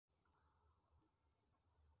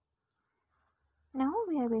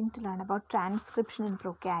we are going to learn about transcription in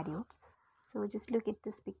prokaryotes. So just look at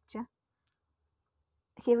this picture.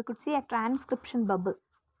 Here we could see a transcription bubble.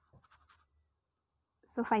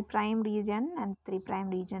 So 5' region and 3'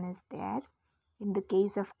 region is there in the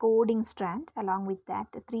case of coding strand. Along with that,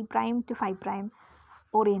 3' to 5'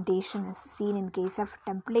 orientation is seen in case of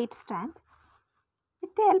template strand.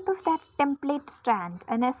 With the help of that template strand,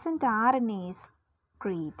 an nascent RNA is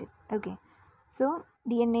created. Okay, so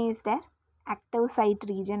DNA is there, active site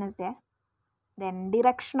region is there, then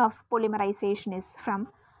direction of polymerization is from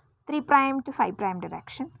 3' to 5'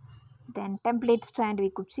 direction. Then template strand we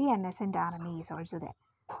could see, and nascent RNA is also there.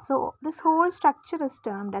 So this whole structure is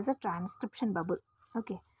termed as a transcription bubble.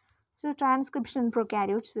 Okay, so transcription in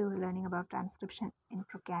prokaryotes, we were learning about transcription in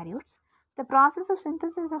prokaryotes. The process of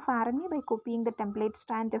synthesis of RNA by copying the template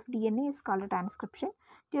strand of DNA is called a transcription.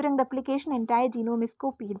 During replication, entire genome is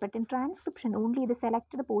copied, but in transcription, only the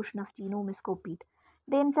selected portion of genome is copied.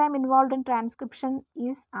 The enzyme involved in transcription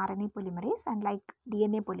is RNA polymerase, and like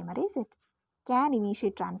DNA polymerase, it can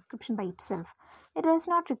initiate transcription by itself. It does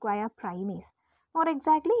not require primase. More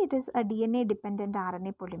exactly, it is a DNA-dependent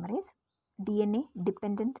RNA polymerase.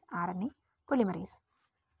 DNA-dependent RNA polymerase.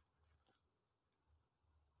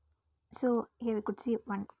 So here we could see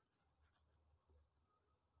one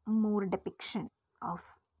more depiction of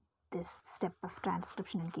this step of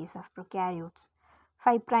transcription in case of prokaryotes.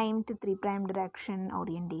 5' to 3' direction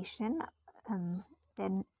orientation,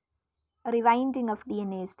 then rewinding of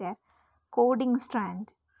DNA is there, coding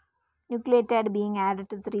strand, nucleotide being added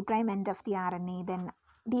to the 3' end of the RNA, then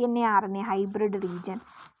DNA-RNA hybrid region,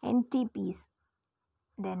 NTPs,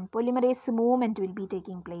 then polymerase movement will be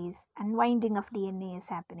taking place, unwinding of DNA is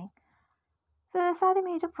happening. So these are the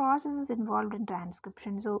major processes involved in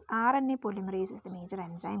transcription. So RNA polymerase is the major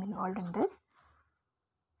enzyme involved in this.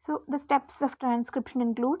 So the steps of transcription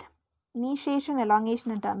include initiation,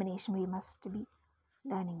 elongation, and termination. We must be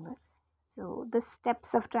learning this. So the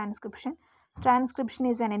steps of transcription. Transcription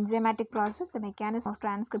is an enzymatic process. The mechanism of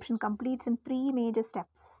transcription completes in 3 major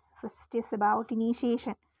steps. First is about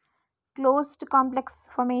initiation. Closed complex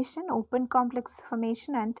formation, open complex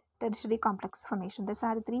formation, and tertiary complex formation. These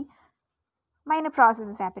are the 3 minor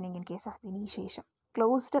processes happening in case of the initiation.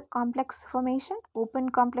 Closed complex formation, open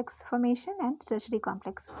complex formation, and tertiary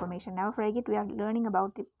complex formation. Never forget, we are learning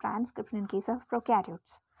about the transcription in case of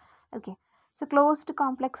prokaryotes. Okay, so closed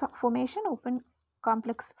complex formation, open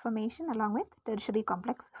complex formation, along with tertiary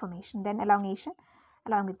complex formation. Then elongation,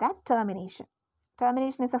 along with that termination.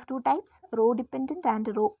 Termination is of 2 types, row dependent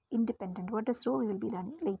and row independent. What is row we will be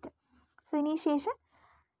learning later. So initiation.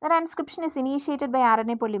 The transcription is initiated by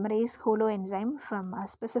RNA polymerase holoenzyme from a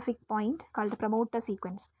specific point called the promoter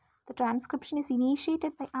sequence. The transcription is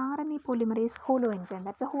initiated by RNA polymerase holoenzyme.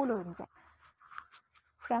 That's a holoenzyme.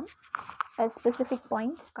 From a specific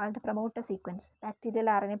point called the promoter sequence. Bacterial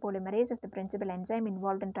RNA polymerase is the principal enzyme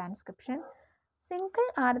involved in transcription. Single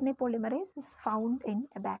RNA polymerase is found in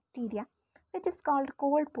a bacteria, which is called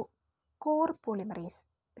core polymerase.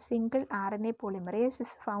 Single RNA polymerase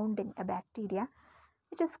is found in a bacteria,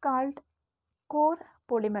 which is called core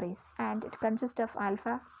polymerase, and it consists of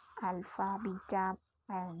alpha, beta,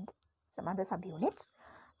 and some other subunits.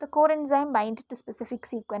 The core enzyme binds to specific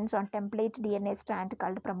sequence on template DNA strand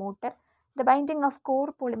called promoter. The binding of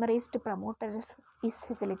core polymerase to promoter is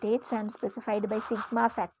facilitated and specified by sigma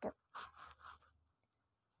factor.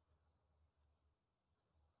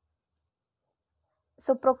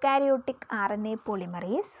 So prokaryotic RNA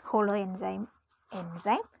polymerase holoenzyme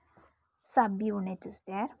enzyme subunit is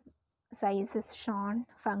there. Size is shown,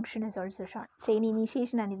 function is also shown. Chain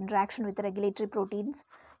initiation and interaction with regulatory proteins,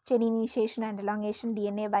 chain initiation and elongation,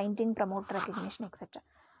 DNA binding, promoter recognition, etc.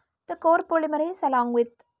 The core polymerase along with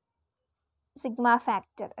sigma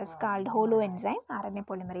factor is called holoenzyme, RNA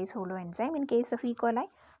polymerase holoenzyme. In case of E. coli,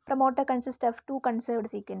 promoter consists of 2 conserved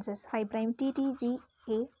sequences, 5'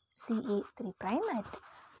 TTGA CA 3' at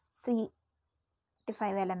 3 to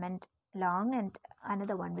 5 element long and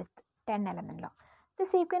another one with 10 element long. The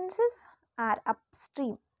sequences are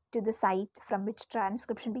upstream to the site from which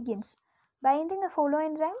transcription begins. Binding of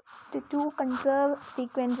holoenzyme to 2 conserved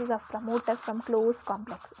sequences of promoter from close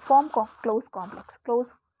complex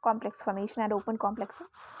formation and open complex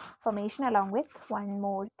formation, along with one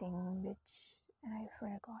more thing which I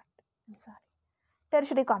forgot. I'm sorry.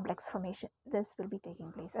 Tertiary complex formation. This will be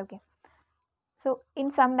taking place. Okay. So in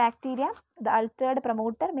some bacteria, the altered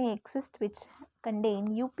promoter may exist which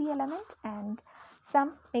contain UP element, and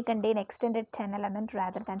some may contain extended 10 element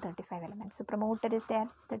rather than 35 elements. So promoter is there,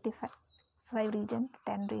 35 region,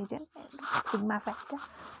 10 region, sigma factor,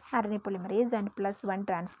 RNA polymerase, and +1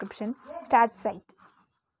 transcription start site.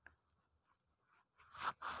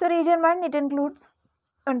 So region 1, it includes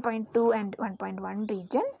 1.2 and 1.1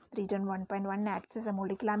 region. Region 1.1 acts as a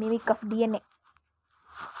molecular mimic of DNA,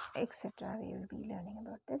 etc. We will be learning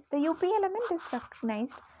about this. The UP element is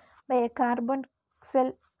recognized by a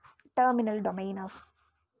carboxyl terminal domain of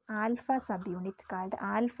alpha subunit called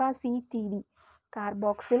alpha CTD,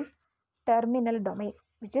 carboxyl terminal domain,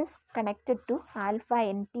 which is connected to alpha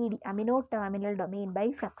NTD, amino terminal domain,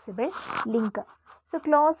 by flexible linker. So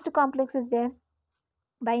closed complex is there.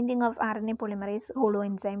 Binding of RNA polymerase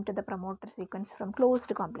holoenzyme to the promoter sequence from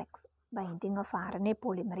closed complex. Binding of RNA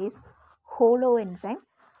polymerase holoenzyme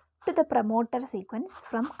to the promoter sequence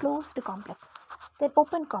from closed complex. Then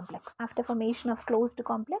open complex. After formation of closed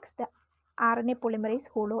complex, the RNA polymerase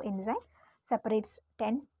holoenzyme separates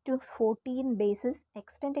 10 to 14 bases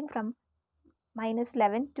extending from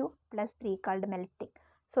 -11 to +3, called melting.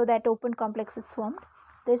 So that open complex is formed.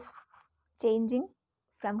 This changing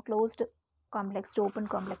from closed complex to open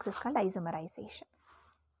complex is called isomerization.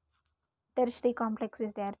 Tertiary complex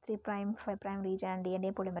is there, 3' 5' region,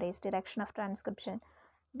 DNA polymerase, direction of transcription,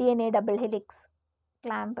 DNA double helix,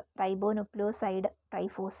 clamp, ribonucleoside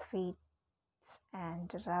triphosphates,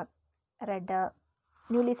 and red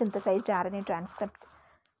newly synthesized RNA transcript,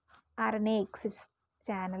 RNA exits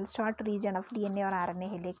channel, short region of DNA or RNA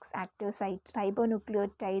helix, active site,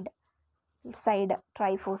 ribonucleotide side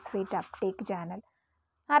triphosphate uptake channel.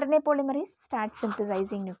 RNA polymerase starts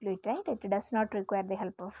synthesizing nucleotide. It does not require the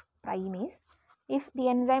help of primase. If the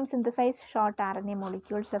enzyme synthesizes short RNA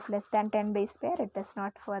molecules of less than 10 base pair, it does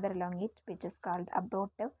not further elongate, which is called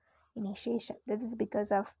abortive initiation. This is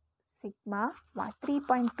because of sigma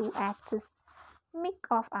 3.2 acts as mimic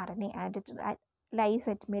of RNA, and it lies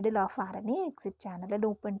at middle of RNA exit channel and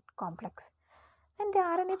open complex. When the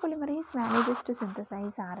RNA polymerase manages to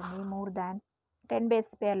synthesize RNA more than 10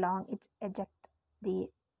 base pair long, it ejects the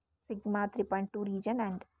sigma 3.2 region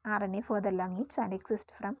and RNA further elongates and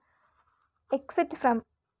exit from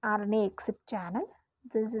RNA exit channel.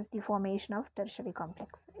 This is the formation of tertiary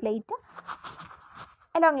complex. Later,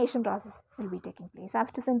 elongation process will be taking place.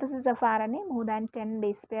 After synthesis of RNA more than 10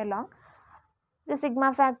 base pair long, the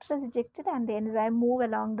sigma factor is ejected and the enzyme move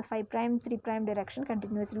along the 5' 3' direction,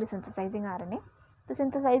 continuously synthesizing RNA. The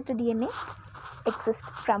synthesized DNA exit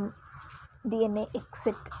from DNA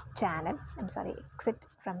exit channel. Exit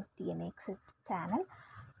from DNA exit channel.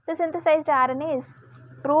 The synthesized RNA is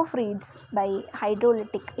proofreads by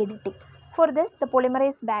hydrolytic editing. For this, the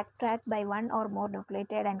polymerase backtrack by one or more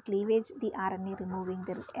nucleotide and cleavage the RNA, removing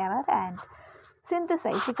the error and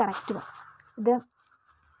synthesize the correct one. The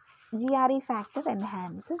GRE factor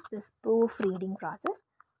enhances this proofreading process.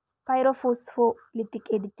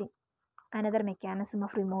 Pyrophospholytic editing, another mechanism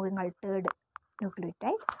of removing altered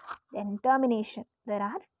nucleotide. Then termination. There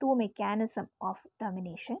are two mechanisms of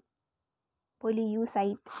termination.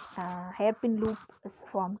 Polyleucite hairpin loop is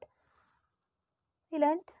formed. We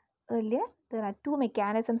learned earlier there are two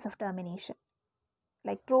mechanisms of termination,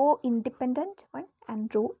 like row independent one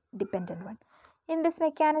and row dependent one. In this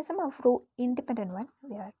mechanism of row independent one,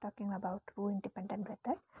 we are talking about row independent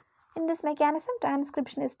method. In this mechanism,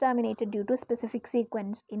 transcription is terminated due to specific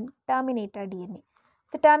sequence in terminator DNA.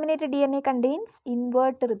 The terminator DNA contains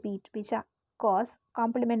invert repeat, which cause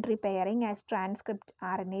complementary pairing as transcript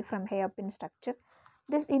RNA from hairpin structure.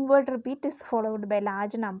 This invert repeat is followed by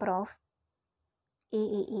large number of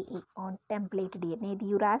AAAA on template DNA. The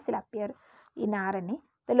uracil appear in RNA.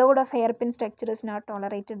 The load of hairpin structure is not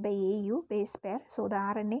tolerated by AU base pair, so the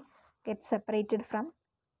RNA gets separated from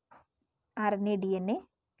RNA DNA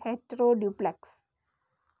heteroduplex.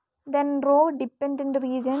 Then row dependent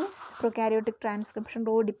regions, prokaryotic transcription,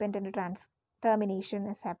 row dependent termination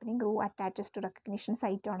is happening. Row attaches to recognition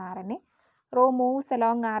site on RNA. Row moves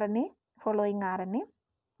along RNA, following RNA.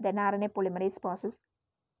 Then RNA polymerase pauses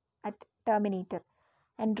at terminator.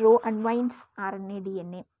 And row unwinds RNA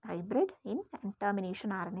DNA hybrid in and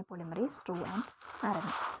termination RNA polymerase row and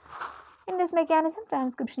RNA. In this mechanism,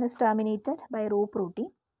 transcription is terminated by row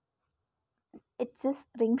protein. It's this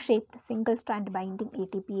ring-shaped single-strand binding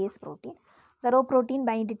ATPase protein. The row protein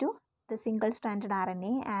binds to the single-stranded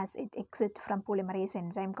RNA as it exits from polymerase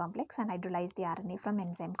enzyme complex and hydrolyze the RNA from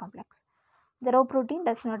enzyme complex. The row protein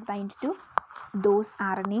does not bind to those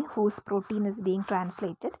RNA whose protein is being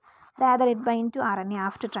translated. Rather, it binds to RNA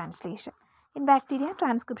after translation. In bacteria,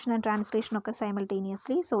 transcription and translation occur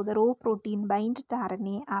simultaneously, so the row protein binds the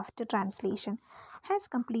RNA after translation has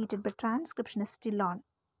completed, but transcription is still on.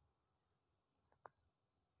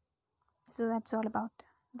 So that's all about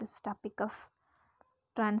this topic of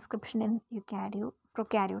transcription in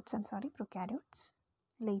prokaryotes.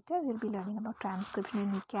 Later we'll be learning about transcription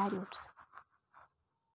in eukaryotes.